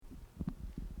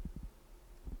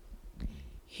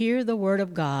Hear the word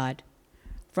of God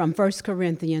from 1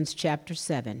 Corinthians chapter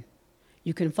 7.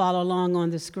 You can follow along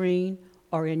on the screen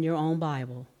or in your own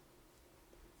Bible.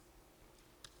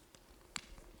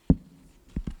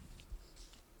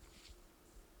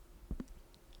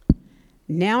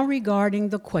 Now regarding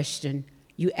the question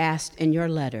you asked in your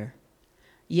letter.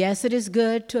 Yes, it is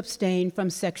good to abstain from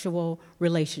sexual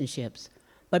relationships,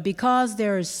 but because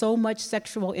there is so much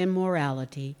sexual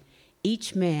immorality,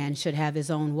 each man should have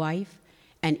his own wife,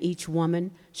 and each woman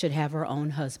should have her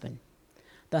own husband.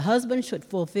 The husband should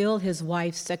fulfill his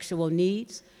wife's sexual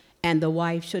needs, and the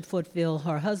wife should fulfill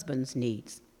her husband's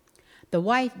needs. The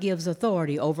wife gives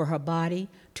authority over her body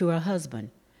to her husband,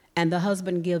 and the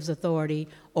husband gives authority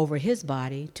over his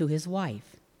body to his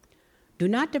wife. Do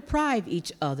not deprive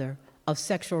each other of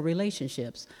sexual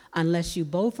relationships unless you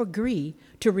both agree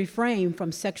to refrain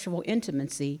from sexual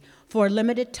intimacy for a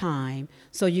limited time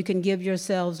so you can give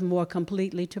yourselves more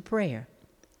completely to prayer.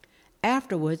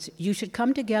 Afterwards, you should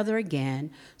come together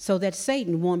again so that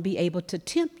Satan won't be able to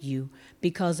tempt you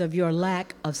because of your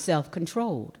lack of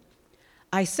self-control.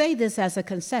 I say this as a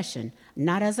concession,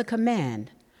 not as a command,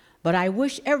 but I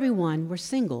wish everyone were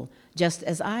single just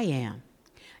as I am.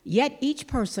 Yet each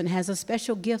person has a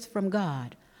special gift from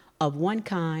God of one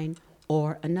kind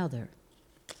or another.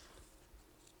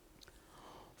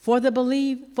 For the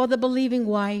believing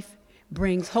wife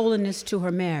brings holiness to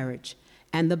her marriage,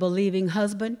 and the believing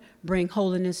husband bring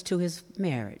holiness to his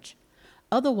marriage.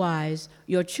 Otherwise,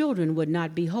 your children would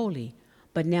not be holy,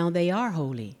 but now they are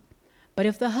holy. But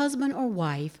if the husband or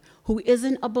wife who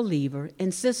isn't a believer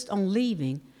insists on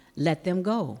leaving, let them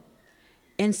go.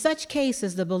 In such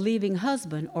cases, the believing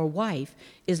husband or wife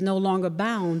is no longer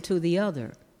bound to the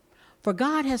other. For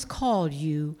God has called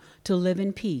you to live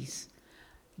in peace.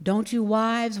 Don't you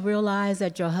wives realize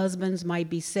that your husbands might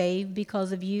be saved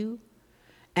because of you?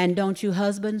 And don't you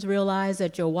husbands realize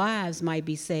that your wives might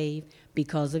be saved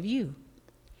because of you?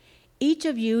 Each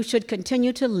of you should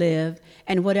continue to live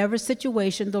in whatever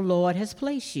situation the Lord has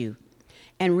placed you,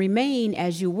 and remain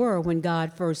as you were when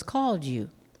God first called you.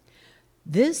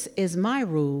 This is my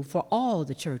rule for all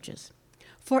the churches.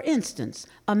 For instance,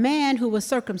 a man who was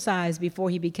circumcised before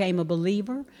he became a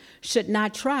believer should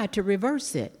not try to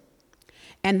reverse it.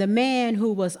 And the man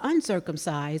who was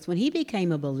uncircumcised when he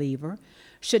became a believer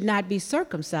should not be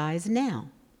circumcised now.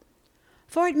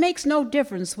 For it makes no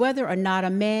difference whether or not a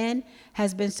man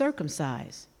has been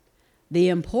circumcised. The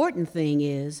important thing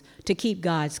is to keep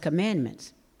God's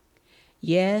commandments.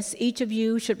 Yes, each of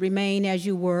you should remain as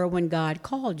you were when God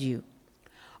called you.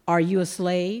 Are you a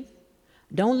slave?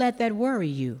 Don't let that worry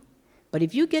you. But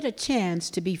if you get a chance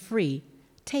to be free,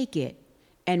 take it.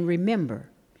 And remember,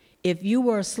 if you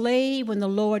were a slave when the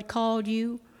Lord called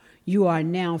you, you are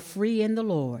now free in the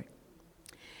Lord.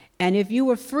 And if you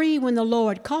were free when the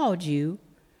Lord called you,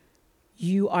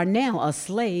 you are now a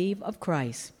slave of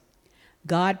Christ.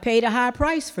 God paid a high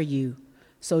price for you,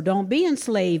 so don't be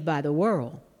enslaved by the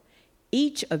world.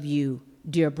 Each of you,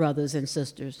 dear brothers and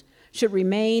sisters, should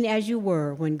remain as you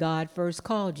were when God first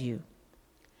called you.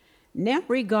 Now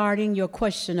regarding your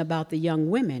question about the young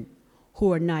women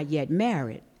who are not yet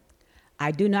married,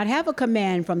 I do not have a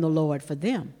command from the Lord for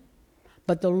them,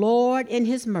 but the Lord in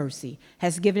his mercy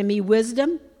has given me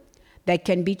wisdom that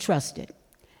can be trusted,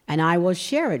 and I will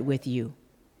share it with you.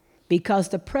 Because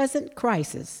the present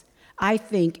crisis, I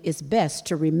think it's best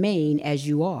to remain as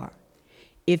you are.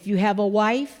 If you have a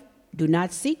wife, do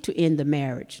not seek to end the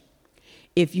marriage.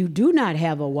 If you do not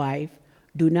have a wife,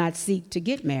 do not seek to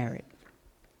get married.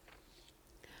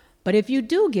 But if you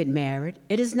do get married,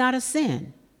 it is not a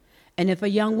sin. And if a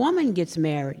young woman gets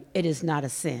married, it is not a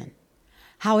sin.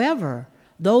 However,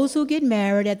 those who get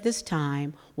married at this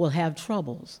time will have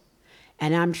troubles,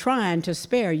 and I'm trying to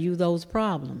spare you those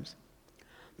problems.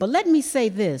 But let me say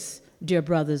this, dear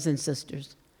brothers and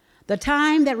sisters. The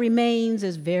time that remains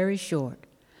is very short.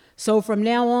 So from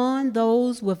now on,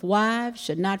 those with wives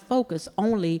should not focus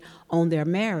only on their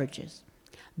marriages.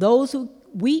 Those who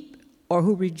weep or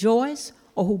who rejoice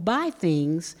or who buy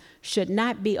things should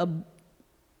not be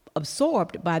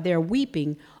absorbed by their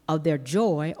weeping of their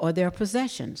joy or their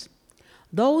possessions.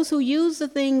 Those who use the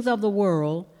things of the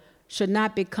world should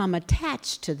not become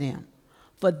attached to them,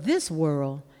 for this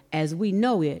world, as we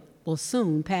know it, will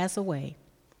soon pass away.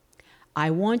 I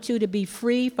want you to be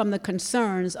free from the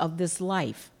concerns of this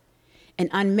life. An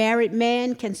unmarried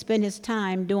man can spend his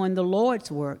time doing the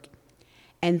Lord's work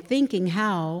and thinking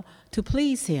how to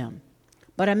please him.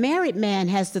 But a married man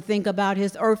has to think about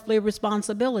his earthly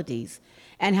responsibilities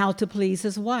and how to please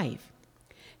his wife.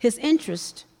 His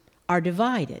interests are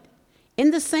divided. In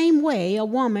the same way, a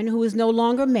woman who is no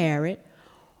longer married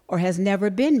or has never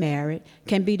been married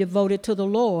can be devoted to the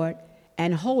Lord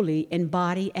and holy in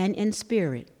body and in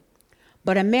spirit.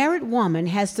 But a married woman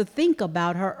has to think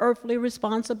about her earthly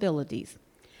responsibilities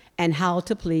and how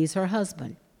to please her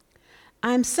husband.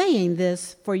 I'm saying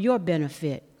this for your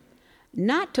benefit,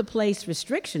 not to place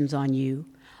restrictions on you.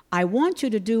 I want you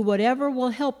to do whatever will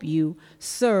help you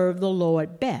serve the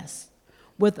Lord best,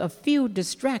 with as few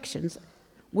distractions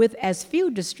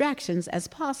as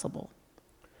possible.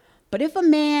 But if a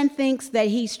man thinks that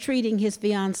he's treating his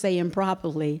fiancée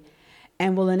improperly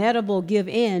and will inevitably give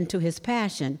in to his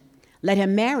passion, let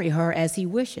him marry her as he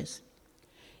wishes.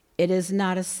 It is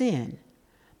not a sin.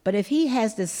 But if he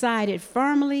has decided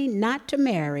firmly not to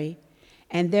marry,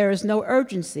 and there is no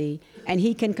urgency, and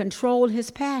he can control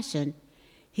his passion,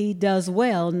 he does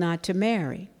well not to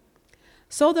marry.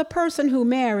 So the person who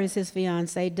marries his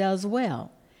fiancée does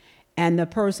well, and the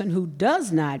person who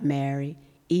does not marry,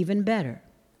 even better.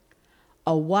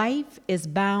 A wife is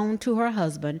bound to her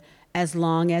husband as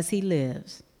long as he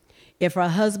lives. If her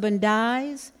husband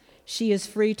dies, she is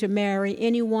free to marry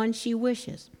anyone she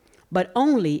wishes, but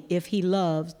only if he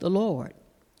loves the Lord.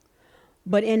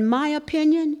 But in my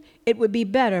opinion, it would be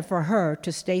better for her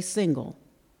to stay single.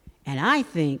 And I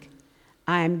think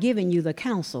I am giving you the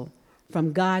counsel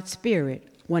from God's Spirit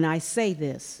when I say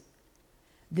this.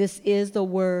 This is the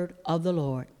word of the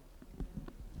Lord.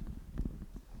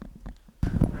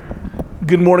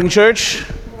 Good morning, church.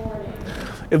 Good morning.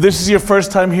 If this is your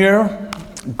first time here,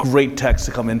 great text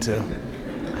to come into.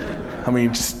 I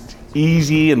mean, just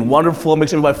easy and wonderful.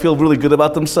 Makes everybody feel really good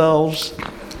about themselves.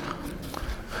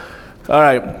 All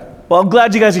right. Well, I'm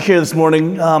glad you guys are here this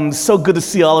morning. It's so good to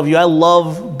see all of you. I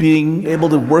love being able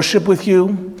to worship with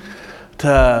you,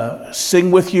 to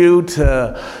sing with you,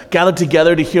 to gather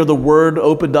together to hear the word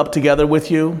opened up together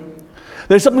with you.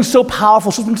 There's something so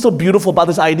powerful, something so beautiful about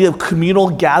this idea of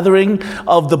communal gathering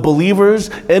of the believers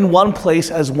in one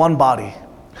place as one body.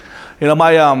 You know,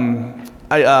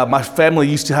 my family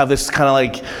used to have this kind of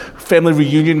like family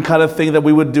reunion kind of thing that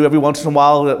we would do every once in a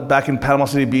while back in Panama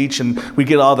City Beach, and we'd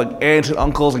get all the aunts and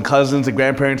uncles and cousins and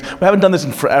grandparents. We haven't done this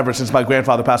in forever since my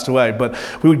grandfather passed away, but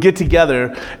we would get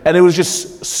together, and it was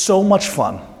just so much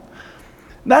fun.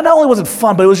 Not only was it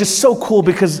fun, but it was just so cool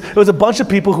because it was a bunch of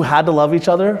people who had to love each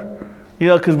other. You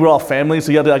know, because we're all family,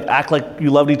 so you had to like act like you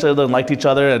loved each other and liked each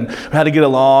other, and we had to get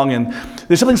along. And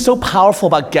there's something so powerful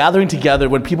about gathering together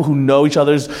when people who know each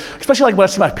other's, especially like when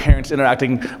I see my parents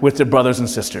interacting with their brothers and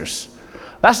sisters.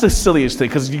 That's the silliest thing,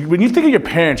 because when you think of your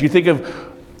parents, you think of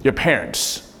your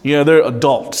parents. You know, they're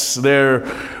adults,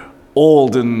 they're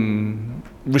old and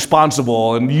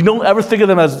responsible, and you don't ever think of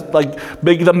them as like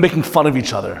making fun of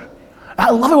each other.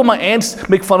 I love it when my aunts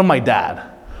make fun of my dad.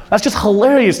 That's just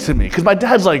hilarious to me, because my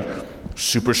dad's like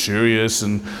super serious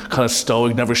and kind of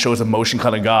stoic, never shows emotion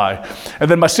kind of guy. And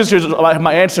then my sisters,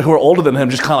 my aunts who are older than him,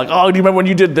 just kind of like, oh, do you remember when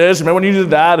you did this? Remember when you did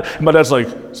that? And my dad's like,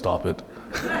 stop it.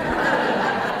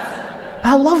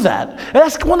 I love that. And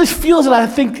that's one of those feels that I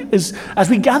think is, as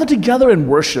we gather together in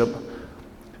worship,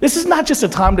 this is not just a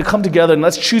time to come together and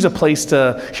let's choose a place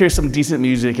to hear some decent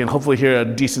music and hopefully hear a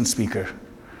decent speaker.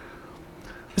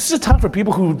 This is a time for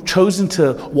people who've chosen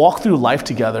to walk through life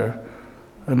together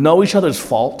and know each other's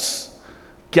faults,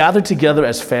 gather together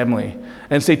as family,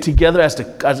 and say together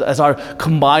as our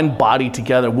combined body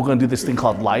together, we're going to do this thing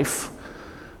called life,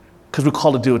 because we're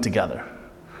called to do it together.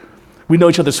 We know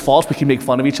each other's faults. We can make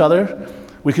fun of each other.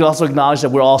 We can also acknowledge that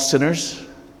we're all sinners.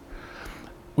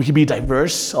 We can be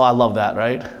diverse. Oh, I love that,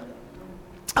 right?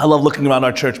 I love looking around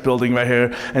our church building right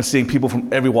here and seeing people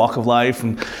from every walk of life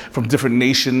and from different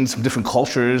nations, from different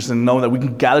cultures, and knowing that we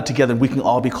can gather together and we can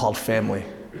all be called family.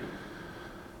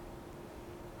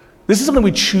 This is something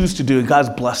we choose to do and God's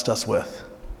blessed us with,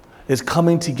 is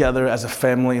coming together as a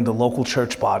family in the local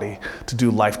church body to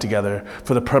do life together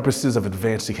for the purposes of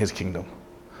advancing his kingdom.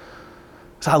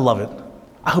 So I love it.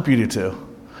 I hope you do too.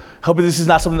 I hope this is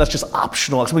not something that's just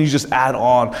optional, like something you just add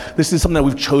on. This is something that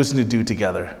we've chosen to do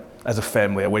together as a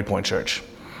family at Waypoint Church.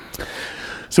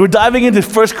 So we're diving into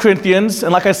 1 Corinthians,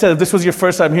 and like I said, if this was your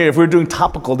first time here, if we're doing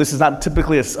topical, this is not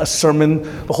typically a sermon.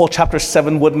 The whole chapter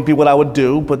 7 wouldn't be what I would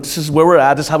do, but this is where we're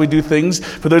at. This is how we do things.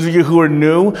 For those of you who are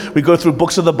new, we go through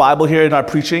books of the Bible here in our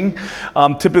preaching.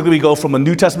 Typically we go from a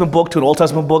New Testament book to an Old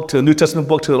Testament book to a New Testament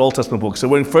book to an Old Testament book. So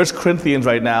we're in 1 Corinthians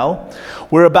right now.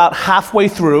 We're about halfway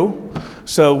through.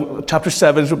 So chapter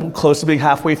 7 is close to being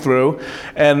halfway through,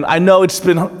 and I know it's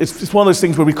one of those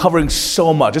things where we're covering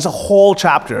so much. It's a whole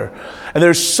chapter, and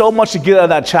there's so much to get out of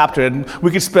that chapter, and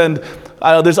we could spend,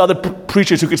 there's other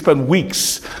preachers who could spend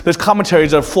weeks. There's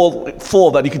commentaries that are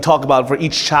full that you can talk about for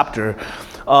each chapter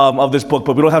of this book,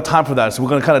 but we don't have time for that, so we're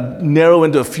going to kind of narrow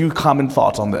into a few common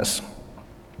thoughts on this.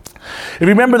 If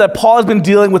you remember that Paul has been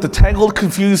dealing with the tangled,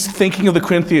 confused thinking of the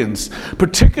Corinthians,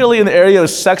 particularly in the area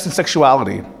of sex and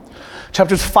sexuality.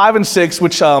 Chapters 5 and 6,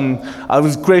 which I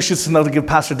was gracious enough to give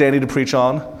Pastor Danny to preach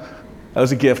on. That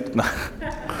was a gift.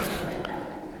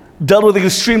 Dealt with the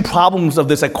extreme problems of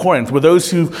this at Corinth, where those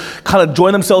who kind of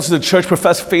joined themselves to the church,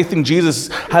 professed faith in Jesus,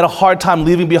 had a hard time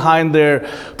leaving behind their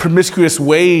promiscuous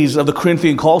ways of the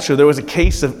Corinthian culture. There was a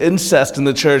case of incest in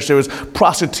the church. There was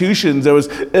prostitution. There was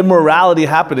immorality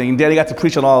happening. And Danny got to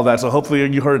preach on all of that, so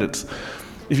hopefully you heard it.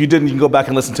 If you didn't, you can go back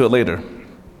and listen to it later.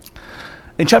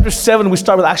 In chapter 7, we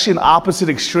start with actually an opposite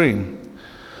extreme.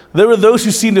 There were those who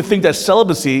seem to think that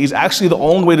celibacy is actually the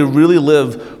only way to really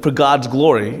live for God's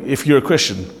glory if you're a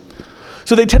Christian.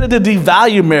 So they tended to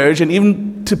devalue marriage and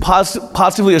even to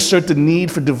positively assert the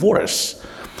need for divorce.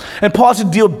 And Paul has to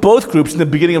deal with both groups in the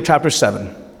beginning of chapter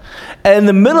 7. And in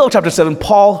the middle of chapter 7,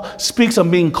 Paul speaks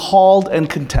on being called and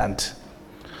content.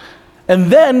 And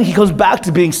then he comes back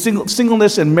to being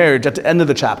singleness and marriage at the end of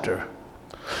the chapter.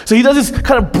 So he does this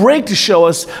kind of break to show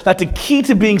us that the key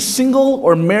to being single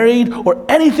or married or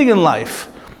anything in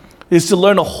life is to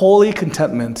learn a holy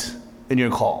contentment in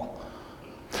your call.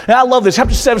 And I love this.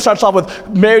 Chapter 7 starts off with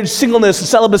marriage, singleness, and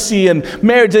celibacy, and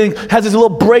marriage. And it has this little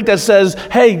break that says,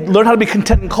 hey, learn how to be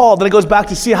content and called. Then it goes back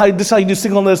to see this is how you do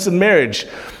singleness and marriage.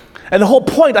 And the whole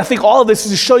point, I think all of this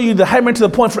is to show you the hammer to the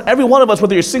point for every one of us,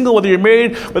 whether you're single, whether you're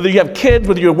married, whether you have kids,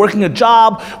 whether you're working a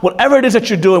job, whatever it is that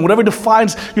you're doing, whatever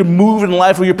defines your move in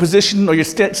life or your position or your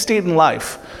state in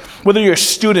life, whether you're a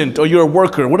student or you're a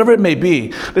worker, whatever it may be,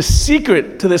 the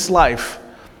secret to this life,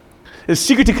 the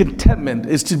secret to contentment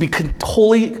is to be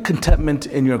holy contentment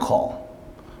in your call.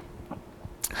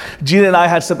 Gina and I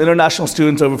had some international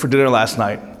students over for dinner last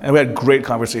night, and we had great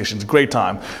conversations, great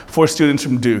time. 4 students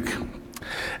from Duke.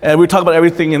 And we were talking about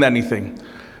everything and anything.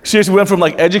 Seriously, we went from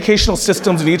like educational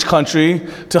systems in each country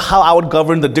to how I would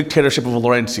govern the dictatorship of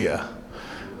Laurentia.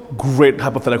 Great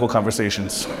hypothetical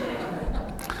conversations.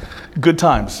 Good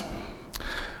times.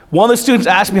 One of the students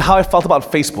asked me how I felt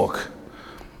about Facebook.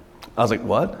 I was like,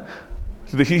 what?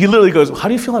 He literally goes, how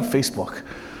do you feel on Facebook?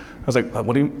 I was like, I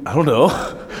don't know.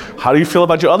 How do you feel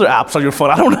about your other apps on your phone?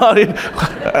 I don't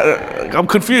know. I'm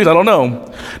confused, I don't know.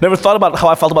 Never thought about how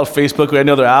I felt about Facebook or any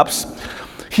other apps.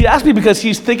 He asked me because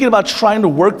he's thinking about trying to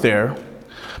work there,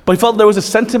 but he felt there was a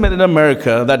sentiment in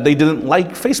America that they didn't like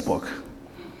Facebook.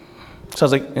 So I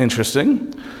was like,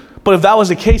 interesting. But if that was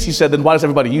the case, he said, then why does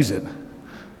everybody use it?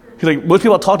 He's like, most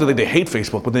people I talk to, they hate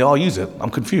Facebook, but they all use it. I'm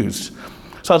confused.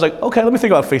 So I was like, okay, let me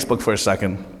think about Facebook for a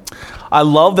second. I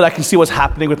love that I can see what's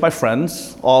happening with my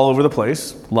friends all over the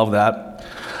place. Love that.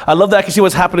 I love that I can see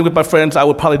what's happening with my friends I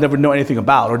would probably never know anything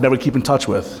about or never keep in touch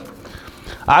with.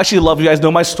 I actually love, you guys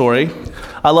know my story.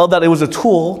 I love that it was a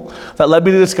tool that led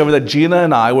me to discover that Gina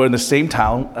and I were in the same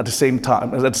town at the same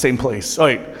time, at the same place. Oh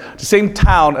wait, the same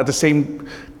town at the same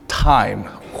time.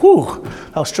 Whew,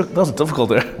 that was difficult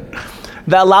there.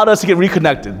 That allowed us to get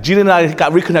reconnected. Gina and I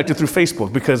got reconnected through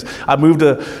Facebook because I moved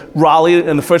to Raleigh,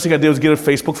 and the first thing I did was get a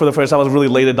Facebook for the first time. I was a really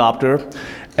late adopter.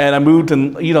 And I moved,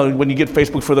 and you know, when you get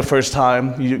Facebook for the first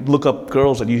time, you look up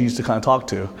girls that you used to kind of talk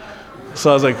to. So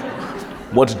I was like,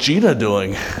 what's Gina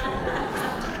doing?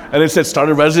 And it said,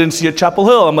 started residency at Chapel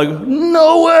Hill. I'm like,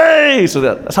 no way! So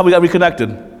that's how we got reconnected.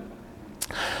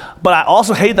 But I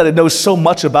also hate that it knows so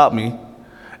much about me,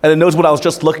 and it knows what I was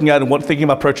just looking at and thinking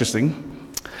about purchasing.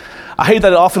 I hate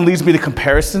that it often leads me to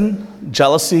comparison,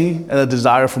 jealousy, and a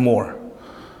desire for more.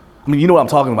 I mean, you know what I'm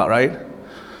talking about, right?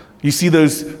 You see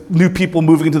those new people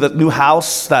moving into that new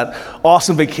house, that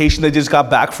awesome vacation they just got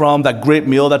back from, that great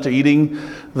meal that they're eating,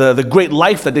 the great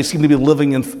life that they seem to be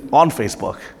living on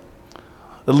Facebook.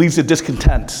 It leads to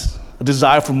discontent, a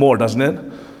desire for more, doesn't it?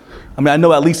 I mean, I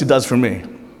know at least it does for me.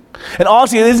 And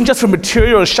honestly, it isn't just for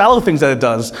material or shallow things that it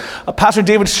does. Pastor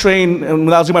David Strain,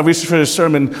 when I was doing my research for his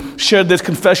sermon, shared this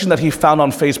confession that he found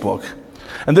on Facebook.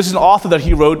 And this is an author that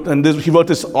he wrote, and he wrote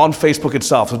this on Facebook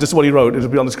itself. So this is what he wrote. It'll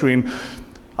be on the screen.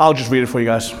 I'll just read it for you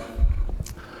guys.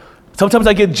 Sometimes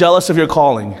I get jealous of your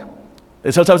calling.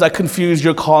 And sometimes I confuse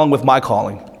your calling with my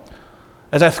calling.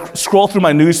 As I scroll through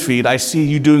my news feed, I see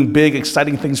you doing big,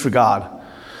 exciting things for God.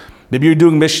 Maybe you're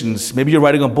doing missions. Maybe you're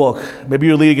writing a book. Maybe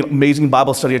you're leading an amazing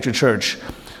Bible study at your church.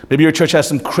 Maybe your church has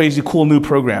some crazy, cool new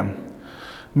program.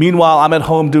 Meanwhile, I'm at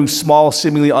home doing small,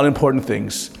 seemingly unimportant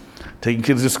things. Taking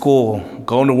kids to school,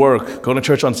 going to work, going to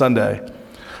church on Sunday.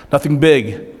 Nothing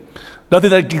big. Nothing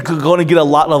that you're going to get a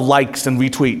lot of likes and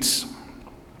retweets.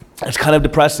 It's kind of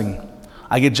depressing.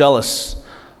 I get jealous.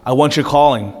 I want your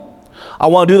calling. I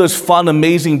want to do those fun,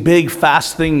 amazing, big,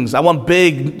 fast things. I want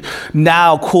big,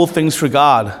 now, cool things for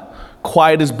God.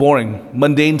 Quiet is boring.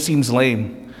 Mundane seems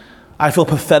lame. I feel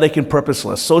pathetic and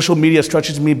purposeless. Social media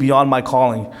stretches me beyond my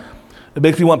calling. It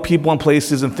makes me want people and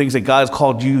places and things that God has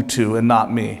called you to and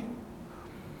not me.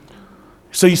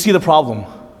 So you see the problem.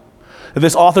 In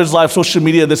this author's life, social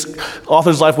media, this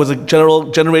author's life was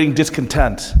generating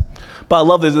discontent. But I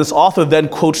love this author then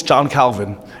quotes John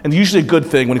Calvin. And usually a good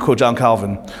thing when you quote John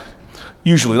Calvin.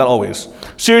 Usually, not always.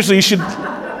 Seriously, you should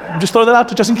just throw that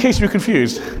out just in case you're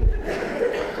confused.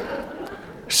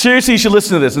 Seriously, you should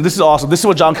listen to this. And this is awesome. This is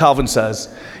what John Calvin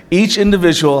says. Each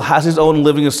individual has his own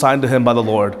living assigned to him by the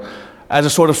Lord as a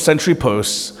sort of sentry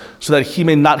post so that he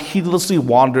may not heedlessly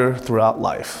wander throughout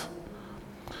life.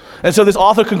 And so this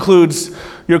author concludes,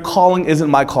 your calling isn't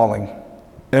my calling.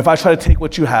 And if I try to take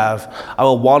what you have, I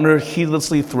will wander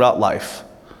heedlessly throughout life.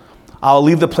 I will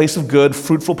leave the place of good,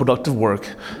 fruitful, productive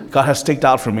work God has staked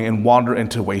out for me and wander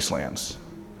into wastelands.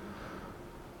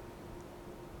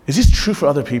 Is this true for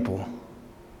other people?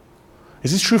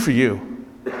 Is this true for you?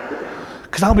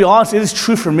 Because I'll be honest, it is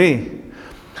true for me.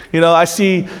 You know, I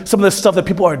see some of the stuff that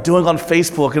people are doing on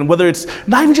Facebook, and whether it's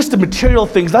not even just the material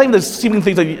things, not even the seeming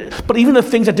things, but even the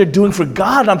things that they're doing for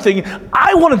God. And I'm thinking,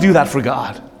 I want to do that for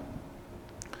God.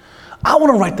 I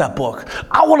want to write that book.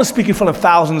 I want to speak in front of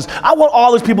thousands. I want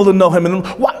all those people to know him. And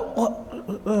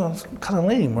it's kind of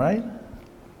lame, right?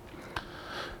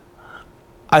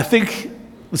 I think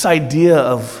this idea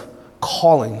of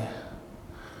calling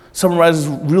summarizes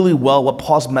really well what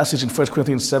Paul's message in 1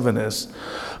 Corinthians 7 is.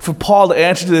 For Paul, the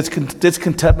answer to this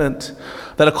discontentment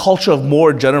that a culture of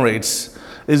more generates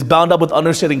is bound up with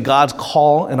understanding God's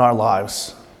call in our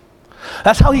lives.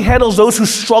 That's how he handles those who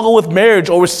struggle with marriage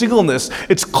or with singleness.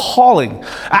 It's calling.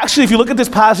 Actually, if you look at this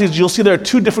passage, you'll see there are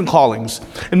two different callings.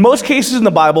 In most cases in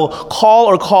the Bible, call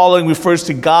or calling refers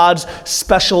to God's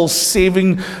special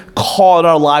saving call in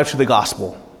our lives to the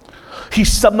gospel. He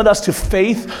summoned us to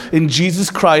faith in Jesus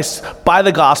Christ by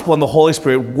the gospel, and the Holy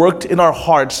Spirit worked in our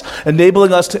hearts,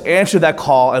 enabling us to answer that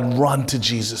call and run to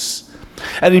Jesus.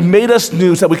 And he made us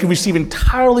new so that we can receive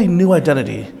entirely new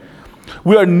identity.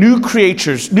 We are new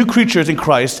creatures in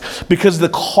Christ because of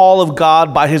the call of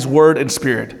God by his word and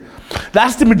spirit.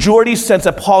 That's the majority sense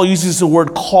that Paul uses the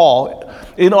word call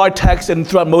in our text and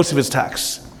throughout most of his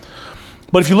texts.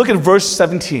 But if you look at verse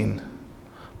 17,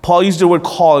 Paul used the word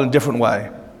call in a different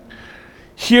way.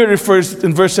 Here it refers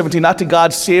in verse 17 not to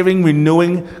God's saving,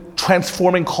 renewing,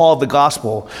 transforming call of the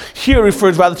gospel. Here it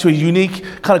refers rather to a unique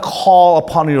kind of call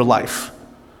upon your life.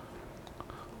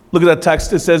 Look at that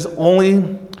text. It says,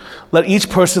 only let each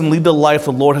person lead the life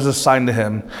the Lord has assigned to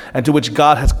him and to which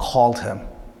God has called him.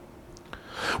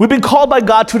 We've been called by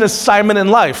God to an assignment in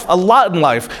life, a lot in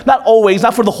life. Not always,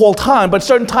 not for the whole time, but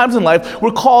certain times in life,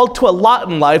 we're called to a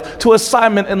lot in life, to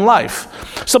assignment in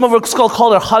life. Some of us are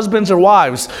called our husbands or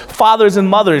wives, fathers and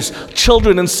mothers,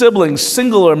 children and siblings,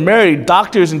 single or married,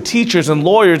 doctors and teachers and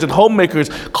lawyers and homemakers,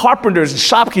 carpenters and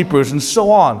shopkeepers and so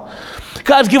on.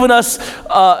 God's given us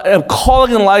a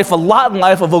calling in life, a lot in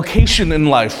life, a vocation in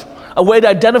life, a way to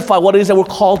identify what it is that we're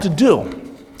called to do.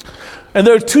 And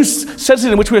there are two senses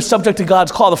in which we are subject to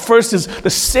God's call. The first is the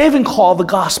saving call of the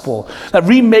gospel that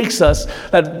remakes us,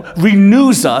 that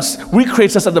renews us,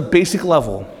 recreates us at the basic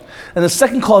level. And the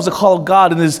second call is the call of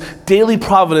God in his daily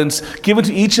providence given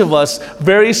to each of us,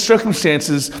 various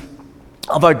circumstances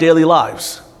of our daily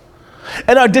lives.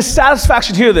 And our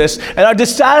dissatisfaction, hear this, and our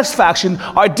dissatisfaction,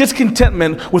 our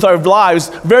discontentment with our lives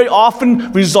very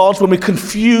often results when we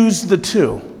confuse the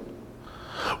two.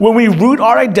 When we root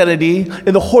our identity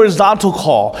in the horizontal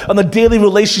call, on the daily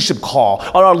relationship call,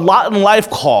 on our lot in life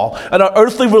call, and our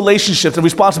earthly relationships and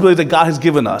responsibilities that God has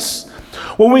given us.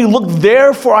 When we look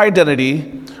there for our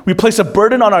identity, we place a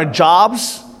burden on our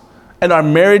jobs and our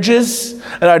marriages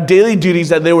and our daily duties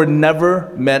that they were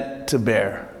never meant to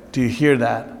bear. Do you hear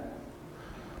that?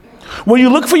 When you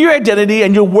look for your identity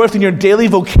and your worth in your daily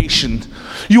vocation,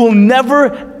 you will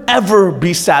never, ever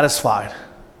be satisfied.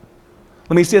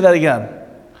 Let me say that again.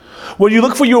 When you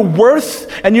look for your worth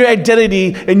and your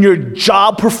identity in your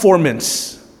job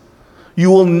performance, you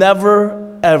will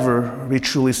never, ever be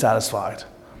truly satisfied.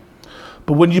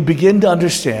 But when you begin to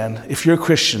understand, if you're a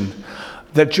Christian,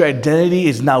 that your identity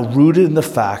is now rooted in the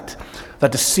fact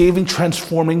that the saving,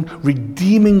 transforming,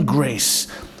 redeeming grace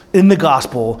in the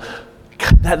gospel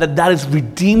that has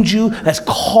redeemed you, has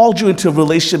called you into a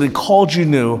relationship and called you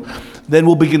new, then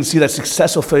we'll begin to see that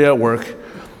success or failure at work,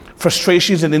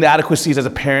 frustrations and inadequacies as a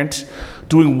parent,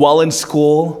 doing well in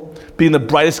school, being the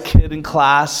brightest kid in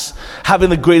class, having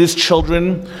the greatest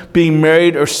children, being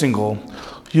married or single.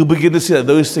 You'll begin to see that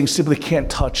those things simply can't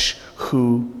touch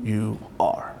who you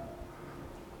are.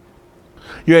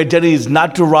 Your identity is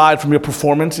not derived from your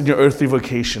performance and your earthly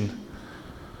vocation.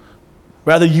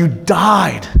 Rather, you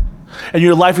died and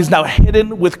your life is now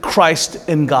hidden with Christ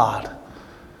in God.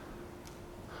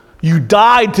 You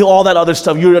died to all that other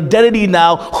stuff. Your identity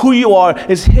now, who you are,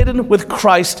 is hidden with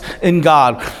Christ in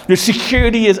God. Your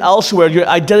security is elsewhere. Your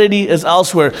identity is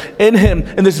elsewhere in Him,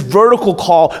 in this vertical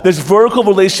call, this vertical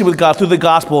relationship with God through the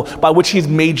gospel by which He's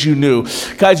made you new.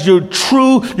 Guys, your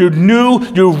true, your new,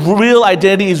 your real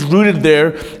identity is rooted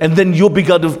there, and then you'll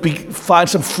begin to find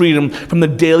some freedom from the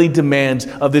daily demands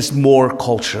of this more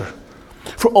culture.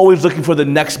 For always looking for the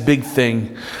next big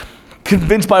thing.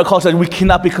 Convinced by a culture that we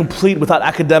cannot be complete without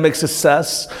academic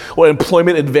success or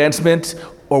employment advancement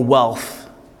or wealth.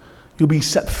 You'll be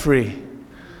set free.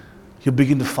 You'll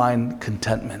begin to find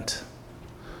contentment.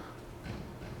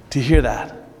 Do you hear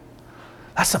that?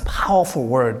 That's a powerful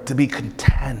word, to be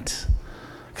content.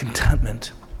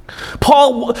 Contentment.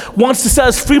 Paul wants to set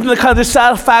us free from the kind of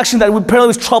dissatisfaction that apparently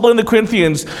was troubling the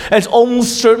Corinthians, and it's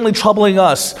almost certainly troubling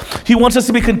us. He wants us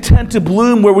to be content to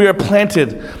bloom where we are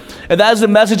planted. And that is the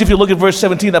message, if you look at verse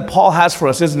 17, that Paul has for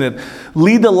us, isn't it?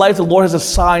 Lead the life the Lord has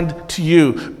assigned to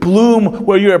you. Bloom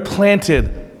where you are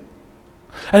planted.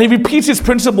 And he repeats this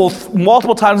principle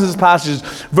multiple times in this passage.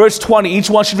 Verse 20, each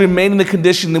one should remain in the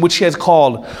condition in which he has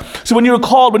called. So when you were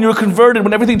called, when you were converted,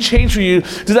 when everything changed for you,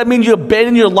 does that mean you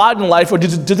abandon your lot in life, or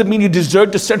does it mean you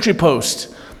desert the sentry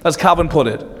post, as Calvin put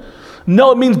it?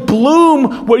 No, it means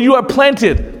bloom where you are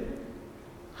planted.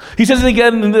 He says it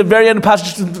again in the very end of the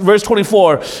passage, verse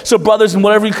 24. So brothers, in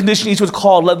whatever condition each was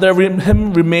called, let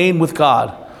him remain with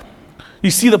God.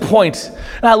 You see the point.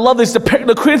 And I love this.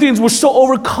 The Corinthians were so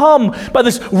overcome by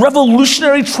this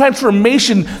revolutionary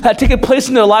transformation that had taken place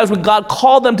in their lives when God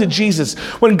called them to Jesus.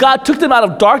 When God took them out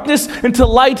of darkness into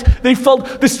light, they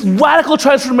felt this radical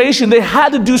transformation. They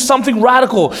had to do something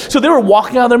radical. So they were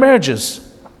walking out of their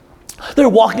marriages. They were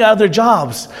walking out of their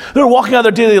jobs. They were walking out of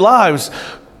their daily lives.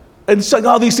 And it's like,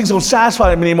 oh, these things don't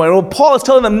satisfy them anymore. Well, Paul is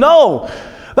telling them, no.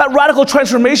 That radical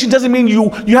transformation doesn't mean you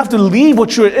have to leave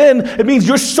what you're in. It means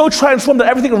you're so transformed that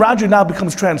everything around you now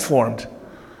becomes transformed.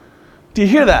 Do you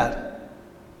hear that?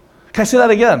 Can I say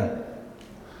that again?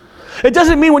 It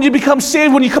doesn't mean when you become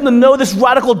saved, when you come to know this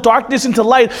radical darkness into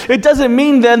light, it doesn't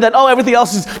mean then that, oh, everything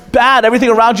else is bad, everything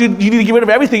around you, you need to get rid of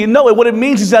everything. No, what it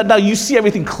means is that now you see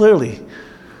everything clearly.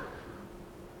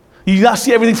 You now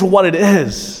see everything for what it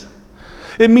is.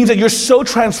 It means that you're so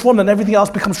transformed that everything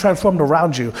else becomes transformed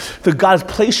around you. That God has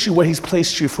placed you where He's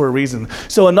placed you for a reason.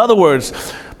 So in other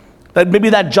words, that maybe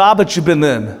that job that you've been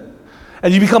in,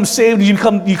 and you become saved, you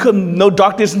come no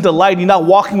darkness into light, and you're not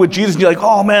walking with Jesus, and you're like,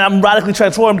 oh man, I'm radically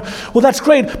transformed. Well, that's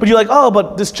great, but you're like, oh,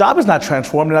 but this job is not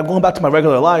transformed, and I'm going back to my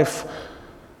regular life.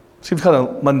 Seems kind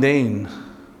of mundane.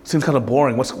 Seems kind of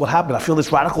boring. What happened? I feel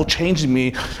this radical change in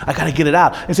me. I got to get it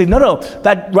out. And say, no.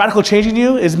 That radical change in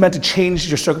you is meant to change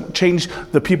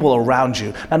the people around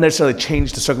you, not necessarily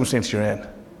change the circumstance you're in.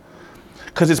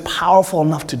 Because it's powerful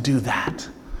enough to do that.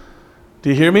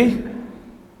 Do you hear me?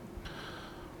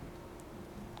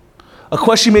 A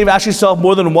question you may have asked yourself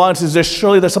more than once is,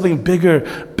 surely there's something bigger,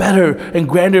 better, and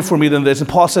grander for me than this. And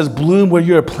Paul says, bloom where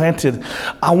you are planted.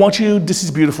 This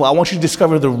is beautiful, I want you to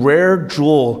discover the rare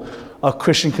jewel of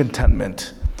Christian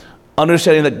contentment.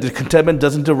 Understanding that the contentment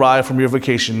doesn't derive from your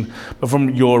vocation, but from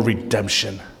your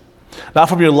redemption. Not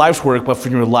from your life's work, but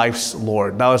from your life's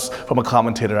Lord. That was from a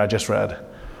commentator I just read.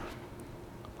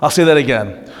 I'll say that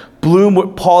again.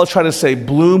 Paul is trying to say,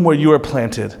 bloom where you are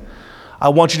planted. I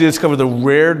want you to discover the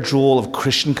rare jewel of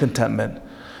Christian contentment.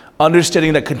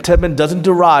 Understanding that contentment doesn't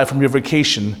derive from your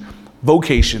vocation,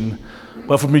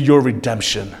 but from your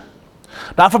redemption.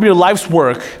 Not from your life's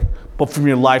work, but from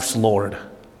your life's Lord.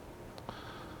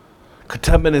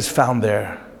 Contentment is found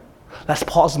there. That's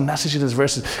Paul's message in his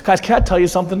verses. Guys, can I tell you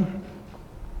something?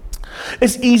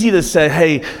 It's easy to say,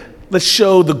 hey, let's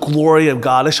show the glory of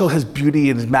God. Let's show His beauty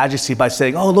and His majesty by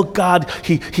saying, oh, look, God,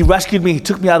 He rescued me. He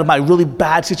took me out of my really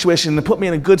bad situation and put me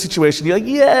in a good situation. You're like,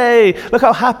 yay, look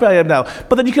how happy I am now.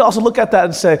 But then you can also look at that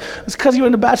and say, it's because you were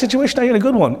in a bad situation, now you're in a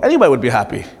good one. Anybody would be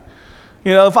happy.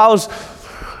 You know,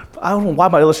 I don't know why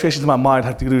my illustrations in my mind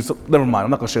have to do so. Never mind, I'm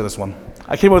not going to share this one.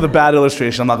 I came up with a bad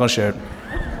illustration, I'm not going to share it.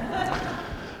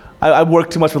 I work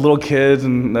too much with little kids,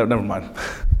 and never mind.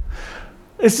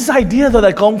 It's this idea, though,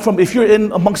 that going from, if you're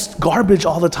in amongst garbage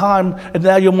all the time, and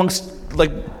now you're amongst,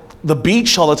 like, the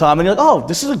beach all the time, and you're like, oh,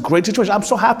 this is a great situation, I'm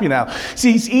so happy now.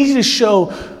 See, it's easy to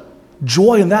show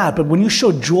joy in that, but when you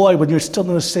show joy when you're still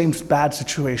in the same bad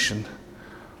situation,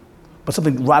 but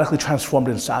something radically transformed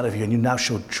inside of you, and you now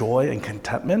show joy and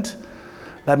contentment,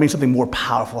 that means something more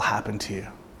powerful happened to you.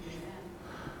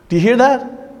 Do you hear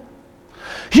that?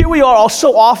 Here we are all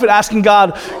so often asking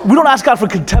God, we don't ask God for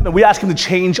contentment, we ask Him to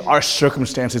change our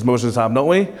circumstances most of the time, don't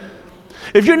we?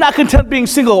 If you're not content being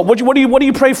single, what do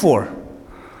you pray for?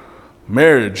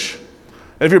 Marriage.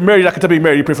 And if you're married, you're not content being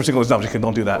married, you pray for singleness. No, I'm just kidding,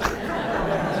 don't do that.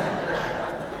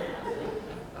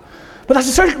 But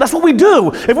that's what we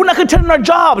do. If we're not content in our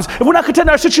jobs, if we're not content in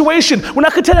our situation, we're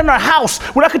not content in our house,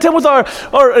 we're not content with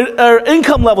our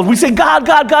income levels, we say, God,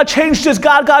 change this,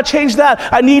 God, change that.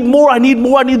 I need more, I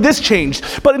need this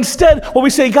changed. But instead, what we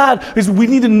say, God, is we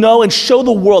need to know and show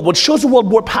the world. What shows the world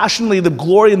more passionately the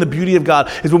glory and the beauty of God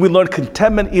is when we learn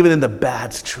contentment even in the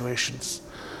bad situations.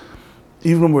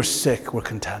 Even when we're sick, we're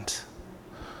content.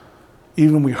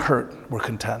 Even when we hurt, we're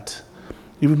content.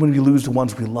 Even when we lose the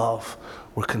ones we love,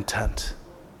 we're content.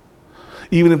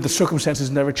 Even if the circumstances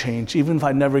never change, even if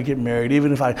I never get married,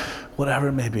 even if whatever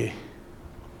it may be,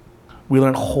 we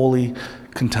learn holy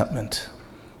contentment.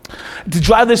 To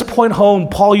drive this point home,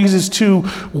 Paul uses two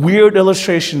weird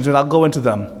illustrations, and I'll go into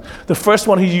them. The first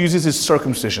one he uses is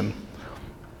circumcision.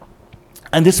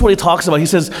 And this is what he talks about. He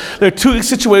says there are two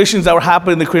situations that were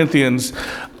happening in the Corinthians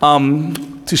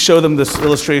to show them this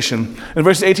illustration. In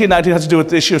verses 18 and 19, it has to do with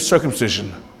the issue of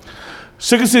circumcision.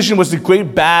 Circumcision was the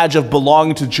great badge of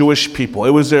belonging to Jewish people.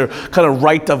 It was their kind of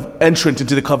rite of entrance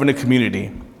into the covenant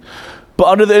community. But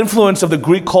under the influence of the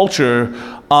Greek culture,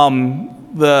 it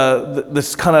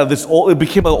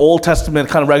became an Old Testament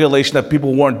kind of regulation that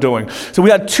people weren't doing. So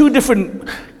we had two different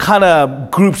kind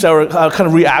of groups that were kind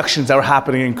of reactions that were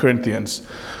happening in Corinthians.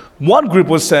 One group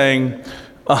was saying,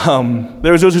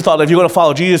 there was those who thought that if you're going to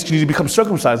follow Jesus, you need to become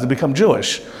circumcised and become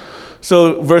Jewish.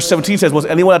 So verse 17 says, was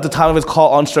anyone at the time of his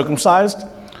call uncircumcised?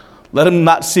 Let him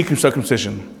not seek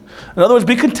circumcision. In other words,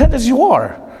 be content as you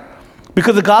are.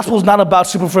 Because the gospel is not about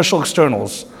superficial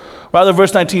externals. Rather,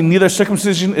 verse 19, neither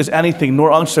circumcision is anything, nor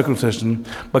uncircumcision,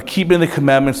 but keeping the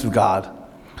commandments of God.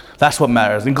 That's what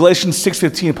matters. In Galatians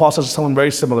 6:15, Paul says something very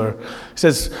similar. He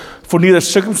says, for neither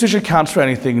circumcision counts for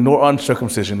anything, nor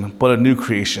uncircumcision, but a new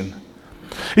creation.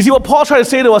 You see, what Paul's trying to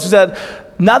say to us is that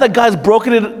now that God's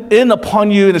broken it in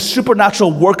upon you in a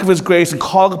supernatural work of his grace and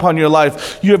calling upon your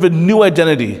life, you have a new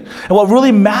identity. And what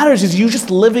really matters is you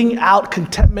just living out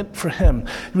contentment for him.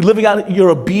 You're living out your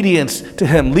obedience to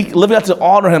him, living out to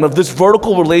honor him, of this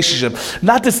vertical relationship,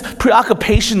 not this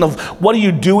preoccupation of what do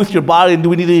you do with your body and do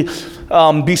we need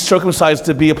to be circumcised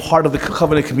to be a part of the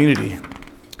covenant community.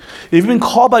 If you've been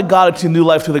called by God into a new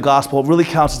life through the gospel, it really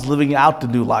counts as living out the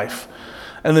new life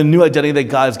and the new identity that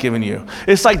God has given you.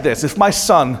 It's like this. If my wife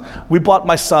bought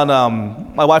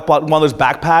one of those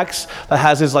backpacks that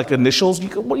has his initials.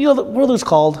 What are those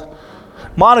called?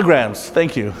 Monograms,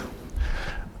 thank you.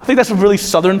 I think that's a really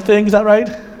southern thing, is that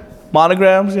right?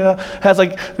 Monograms, yeah. It has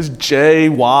this J,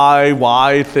 Y,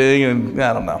 Y thing, and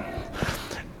I don't know.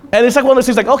 And it's one of those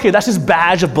things okay, that's his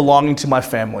badge of belonging to my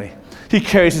family. He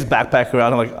carries his backpack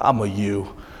around and I'm a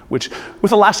you. Which,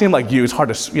 with a last name like you, it's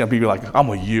hard to be I'm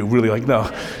a you, really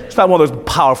no. It's not one of those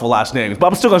powerful last names, but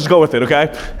I'm still gonna go with it, okay?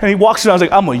 And he walks around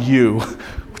I'm a you,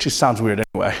 which just sounds weird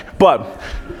anyway. But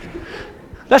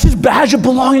that's his badge of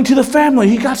belonging to the family.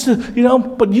 He got to,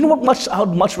 but you know what I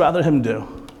would much rather him do?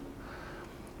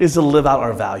 Is to live out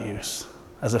our values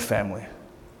as a family.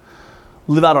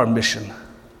 Live out our mission.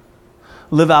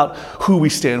 Live out who we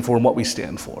stand for and what we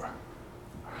stand for.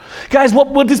 Guys,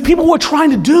 what these people were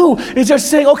trying to do is they're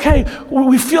saying, okay,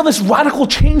 we feel this radical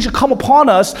change to come upon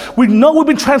us. We know we've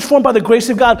been transformed by the grace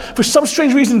of God. For some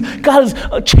strange reason, God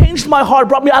has changed my heart,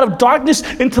 brought me out of darkness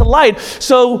into light.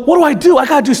 So what do? I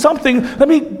got to do something. Let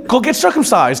me go get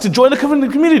circumcised to join the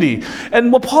covenant community.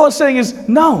 And what Paul is saying is,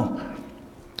 no,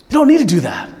 you don't need to do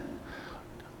that.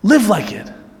 Live like it.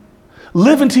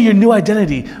 Live into your new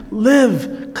identity.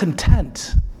 Live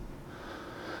content.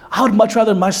 I would much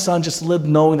rather my son just live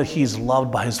knowing that he's loved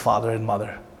by his father and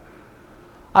mother.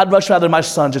 I'd much rather my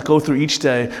son just go through each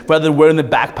day, rather than wearing the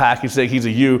backpack and say he's a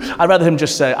you, I'd rather him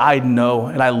just say, I know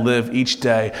and I live each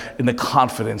day in the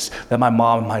confidence that my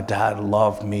mom and my dad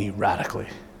love me radically.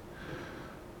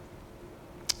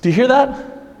 Do you hear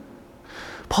that?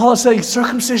 Paul is saying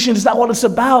circumcision is not what it's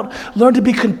about. Learn to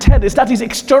be content. It's not these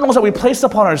externals that we place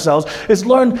upon ourselves. It's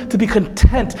learn to be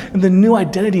content in the new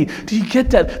identity. Do you get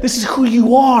that? This is who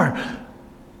you are.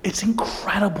 It's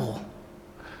incredible.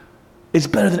 It's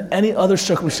better than any other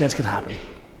circumstance can happen.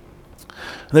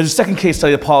 And there's a second case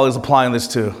study that Paul is applying this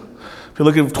to. If you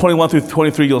look at 21 through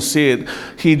 23, you'll see it.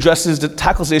 He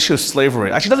tackles the issue of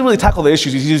slavery. Actually, he doesn't really tackle the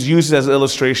issues. He just uses it as an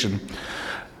illustration.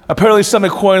 Apparently, some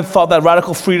at Corinth thought that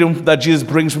radical freedom that Jesus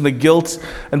brings from the guilt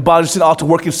and bondage ought to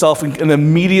work himself in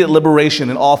immediate liberation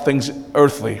in all things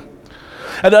earthly.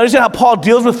 And to understand how Paul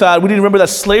deals with that, we need to remember that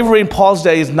slavery in Paul's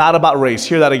day is not about race.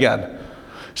 Hear that again.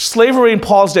 Slavery in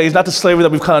Paul's day is not the slavery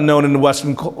that we've kind of known in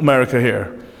Western America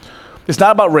here. It's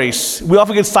not about race. We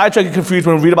often get sidetracked and confused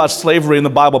when we read about slavery in the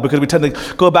Bible because we tend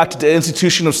to go back to the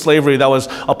institution of slavery that was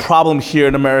a problem here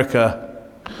in America.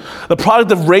 The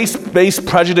product of race-based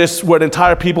prejudice where an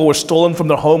entire people were stolen from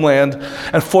their homeland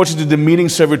and forced into demeaning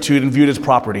servitude and viewed as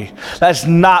property. That's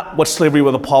not what slavery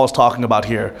that Paul is talking about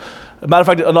here. As a matter of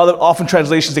fact, in other often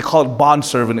translations, they call it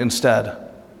bondservant instead.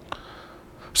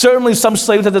 Certainly, some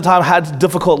slaves at the time had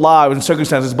difficult lives and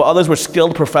circumstances, but others were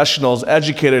skilled professionals,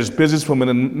 educators, businesswomen,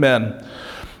 and men.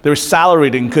 They were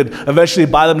salaried and could eventually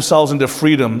buy themselves into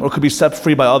freedom or could be set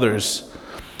free by others.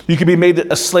 You could be made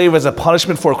a slave as a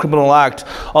punishment for a criminal act,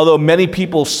 although many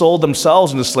people sold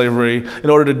themselves into slavery in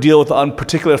order to deal with a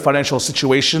particular financial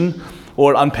situation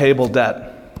or unpayable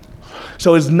debt.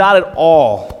 So it's not at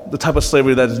all the type of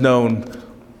slavery that is known,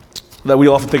 that we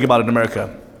often think about in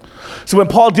America. So when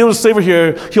Paul deals with slavery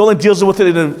here, he only deals with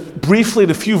it briefly in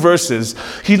a few verses.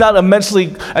 He's immensely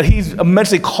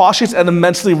cautious and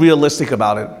immensely realistic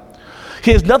about it.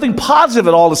 He has nothing positive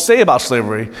at all to say about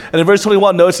slavery. And in verse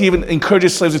 21, notice he even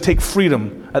encourages slaves to take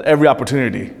freedom at every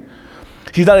opportunity.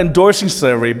 He's not endorsing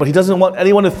slavery, but he doesn't want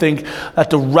anyone to think that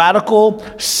the radical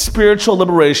spiritual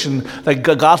liberation that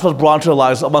the gospel has brought into their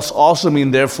lives must also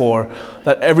mean, therefore,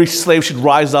 that every slave should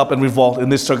rise up and revolt in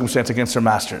this circumstance against their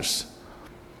masters.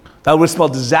 That would have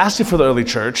spelled disaster for the early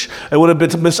church. It would have been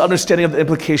a misunderstanding of the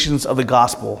implications of the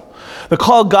gospel. The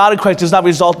call of God in Christ does not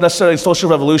result necessarily in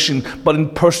social revolution, but in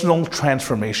personal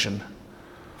transformation.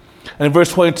 And in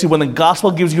verse 22, when the gospel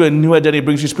gives you a new identity,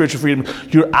 brings you spiritual freedom,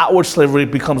 your outward slavery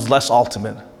becomes less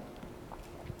ultimate.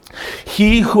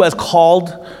 He who was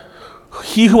called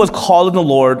in the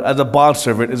Lord as a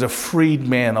bondservant is a freed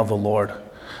man of the Lord.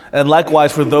 And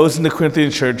likewise, for those in the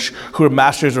Corinthian church who were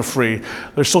masters or free,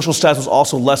 their social status was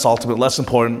also less ultimate, less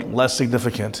important, less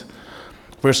significant.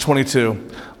 Verse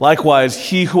 22, likewise,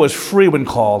 he who was free when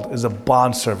called is a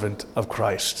bondservant of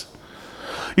Christ.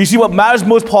 You see, what matters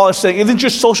most, Paul is saying, isn't your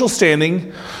social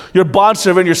standing, your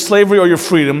bondservant, your slavery, or your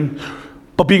freedom,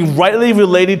 but being rightly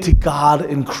related to God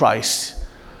in Christ.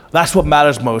 That's what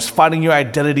matters most, finding your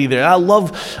identity there. And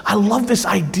I love this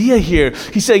idea here.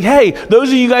 He's saying, hey, those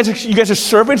of you guys are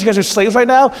servants, you guys are slaves right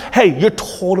now. Hey, you're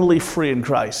totally free in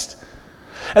Christ.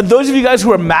 And those of you guys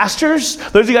who are masters,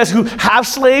 those of you guys who have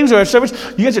slaves or are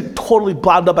servants, you guys are totally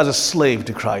bound up as a slave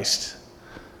to Christ.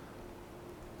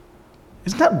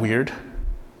 Isn't that weird?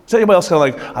 Is anybody else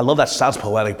kind of like, I love that, sounds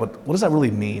poetic, but what does that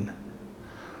really mean?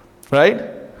 Right?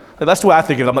 Like, that's the way I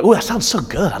think of it. I'm like, oh, that sounds so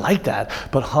good. I like that.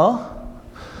 But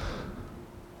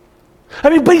I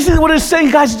mean, basically what it's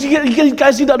saying, guys, you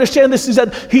guys need to understand this, is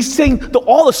that he's saying that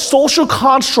all the social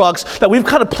constructs that we've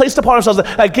kind of placed upon ourselves,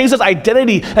 that gives us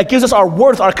identity, that gives us our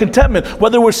worth, our contentment,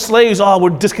 whether we're slaves, we're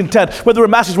discontent, whether we're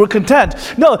masters, we're content.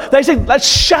 No, they're saying, let's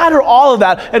shatter all of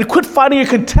that and quit finding your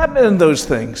contentment in those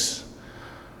things.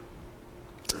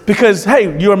 Because,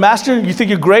 hey, you're a master, you think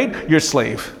you're great, you're a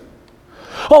slave.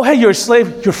 Oh, hey, you're a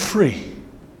slave, you're free.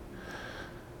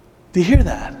 Do you hear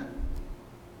that?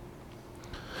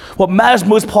 What matters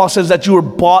most, Paul says, that you were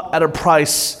bought at a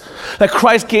price, that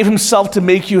Christ gave himself to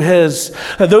make you his,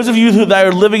 that those of you that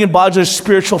are living in bondage, there's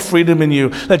spiritual freedom in you,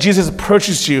 that Jesus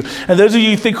purchased you, and those of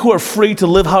you think who are free to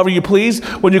live however you please,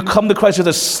 when you come to Christ with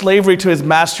a slavery to his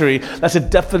mastery, that's a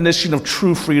definition of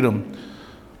true freedom.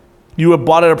 You were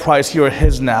bought at a price, you are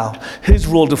his now. His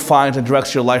rule defines and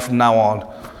directs your life from now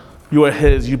on. You are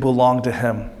his, you belong to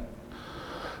him.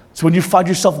 So when you find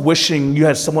yourself wishing you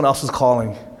had someone else's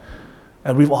calling,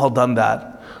 and we've all done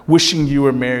that, wishing you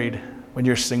were married when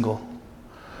you're single,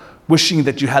 wishing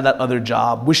that you had that other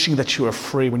job, wishing that you were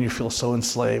free when you feel so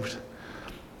enslaved.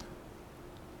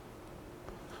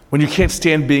 When you can't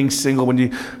stand being single,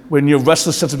 when your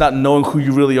restless sense of not knowing who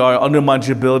you really are undermines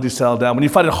your ability to settle down, when you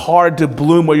find it hard to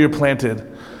bloom where you're planted,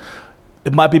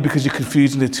 it might be because you're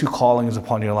confusing the two callings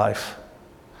upon your life.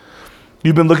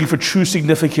 You've been looking for true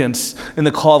significance in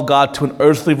the call of God to an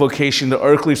earthly vocation, an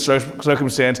earthly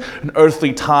circumstance, an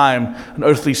earthly time, an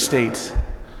earthly state,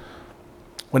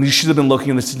 when you should have been looking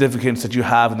at the significance that you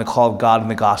have in the call of God in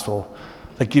the gospel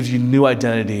that gives you new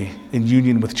identity in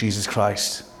union with Jesus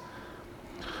Christ.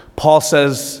 Paul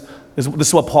says, this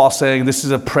is what Paul's saying, this is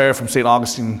a prayer from St.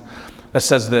 Augustine that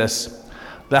says this: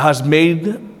 "Thou hast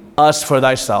made us for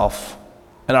thyself,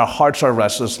 and our hearts are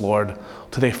restless, Lord,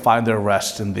 till they find their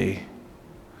rest in thee."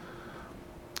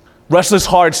 Restless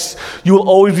hearts, you will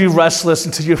always be restless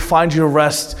until you find your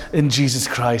rest in Jesus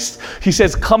Christ. He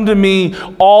says, "Come to me,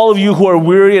 all of you who are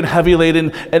weary and heavy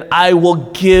laden, and I will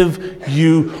give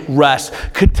you rest."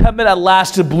 Contentment at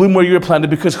last to bloom where you're planted,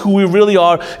 because who we really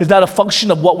are is not a function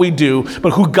of what we do,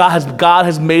 but who God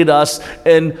has made us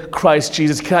in Christ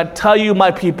Jesus. Can I tell you,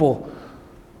 my people,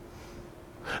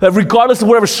 That regardless of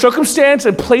whatever circumstance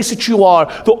and place that you are,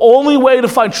 the only way to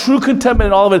find true contentment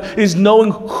in all of it is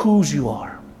knowing whose you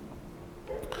are.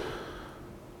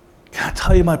 Can I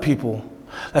tell you, my people,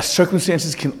 that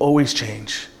circumstances can always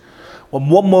change. Well,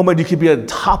 one moment you could be at the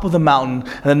top of the mountain,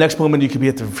 and the next moment you could be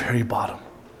at the very bottom.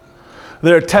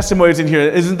 There are testimonies in here,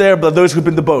 isn't there, but those who've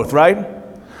been to both, right?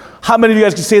 How many of you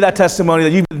guys can say that testimony,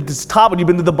 that you've been to the top and you've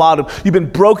been to the bottom? You've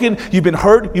been broken, you've been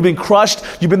hurt, you've been crushed,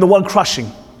 you've been the one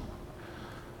crushing.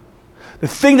 The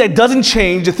thing that doesn't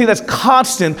change, the thing that's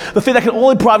constant, the thing that can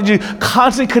only provide you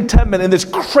constant contentment in this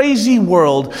crazy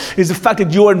world is the fact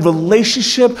that you're in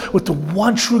relationship with the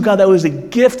one true God that was a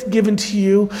gift given to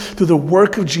you through the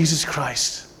work of Jesus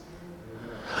Christ.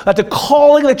 That the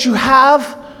calling that you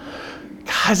have,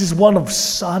 guys, is one of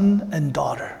son and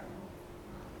daughter.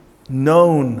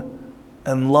 Known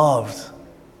and loved.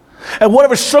 And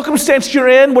whatever circumstance you're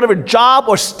in, whatever job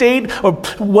or state or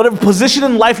whatever position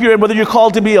in life you're in, whether you're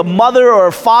called to be a mother or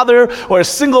a father or a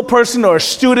single person or a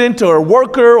student or a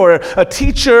worker or a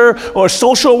teacher or a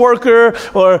social worker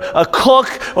or a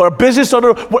cook or a business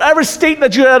owner, whatever state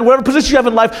that you're in, whatever position you have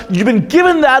in life, you've been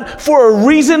given that for a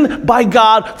reason by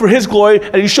God for His glory,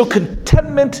 and you show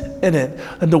contentment in it,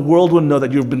 and the world will know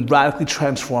that you've been radically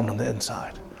transformed on the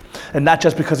inside. And not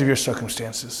just because of your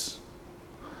circumstances.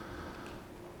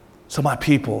 So my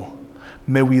people,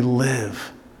 may we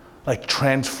live like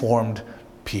transformed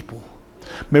people.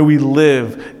 May we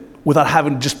live without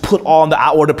having to just put on the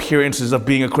outward appearances of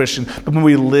being a Christian, but may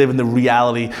we live in the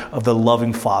reality of the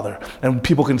loving Father. And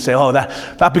people can say, oh,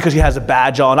 that not because he has a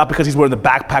badge on, not because he's wearing the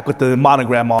backpack with the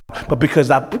monogram on, but because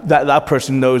that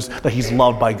person knows that he's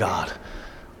loved by God.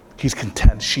 He's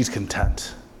content, she's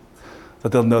content.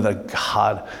 That they'll know that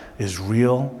God is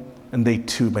real and they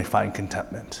too may find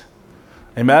contentment.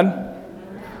 Amen?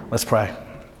 Let's pray.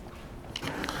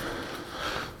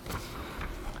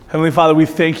 Heavenly Father, we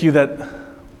thank you that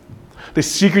the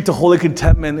secret to holy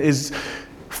contentment is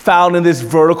found in this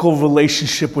vertical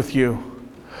relationship with you.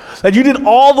 That you did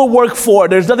all the work for it.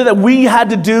 There's nothing that we had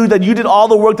to do, that you did all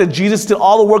the work, that Jesus did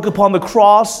all the work upon the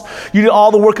cross. You did all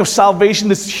the work of salvation,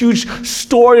 this huge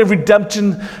story of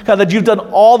redemption. God, that you've done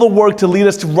all the work to lead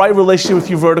us to right relationship with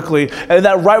you vertically. And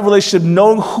that right relationship,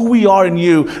 knowing who we are in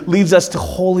you, leads us to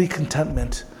holy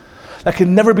contentment that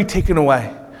can never be taken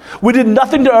away. We did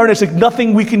nothing to earn it. It's like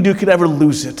nothing we can do can ever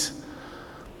lose it.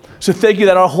 So thank you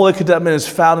that our holy contentment is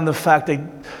found in the fact that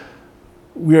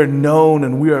we are known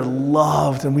and we are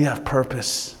loved and we have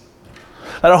purpose.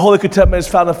 That our holy contentment is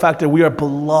found in the fact that we are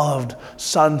beloved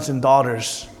sons and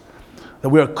daughters, that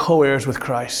we are co-heirs with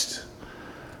Christ.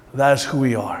 That is who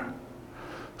we are.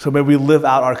 So may we live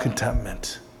out our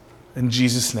contentment. In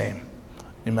Jesus' name,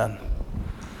 amen.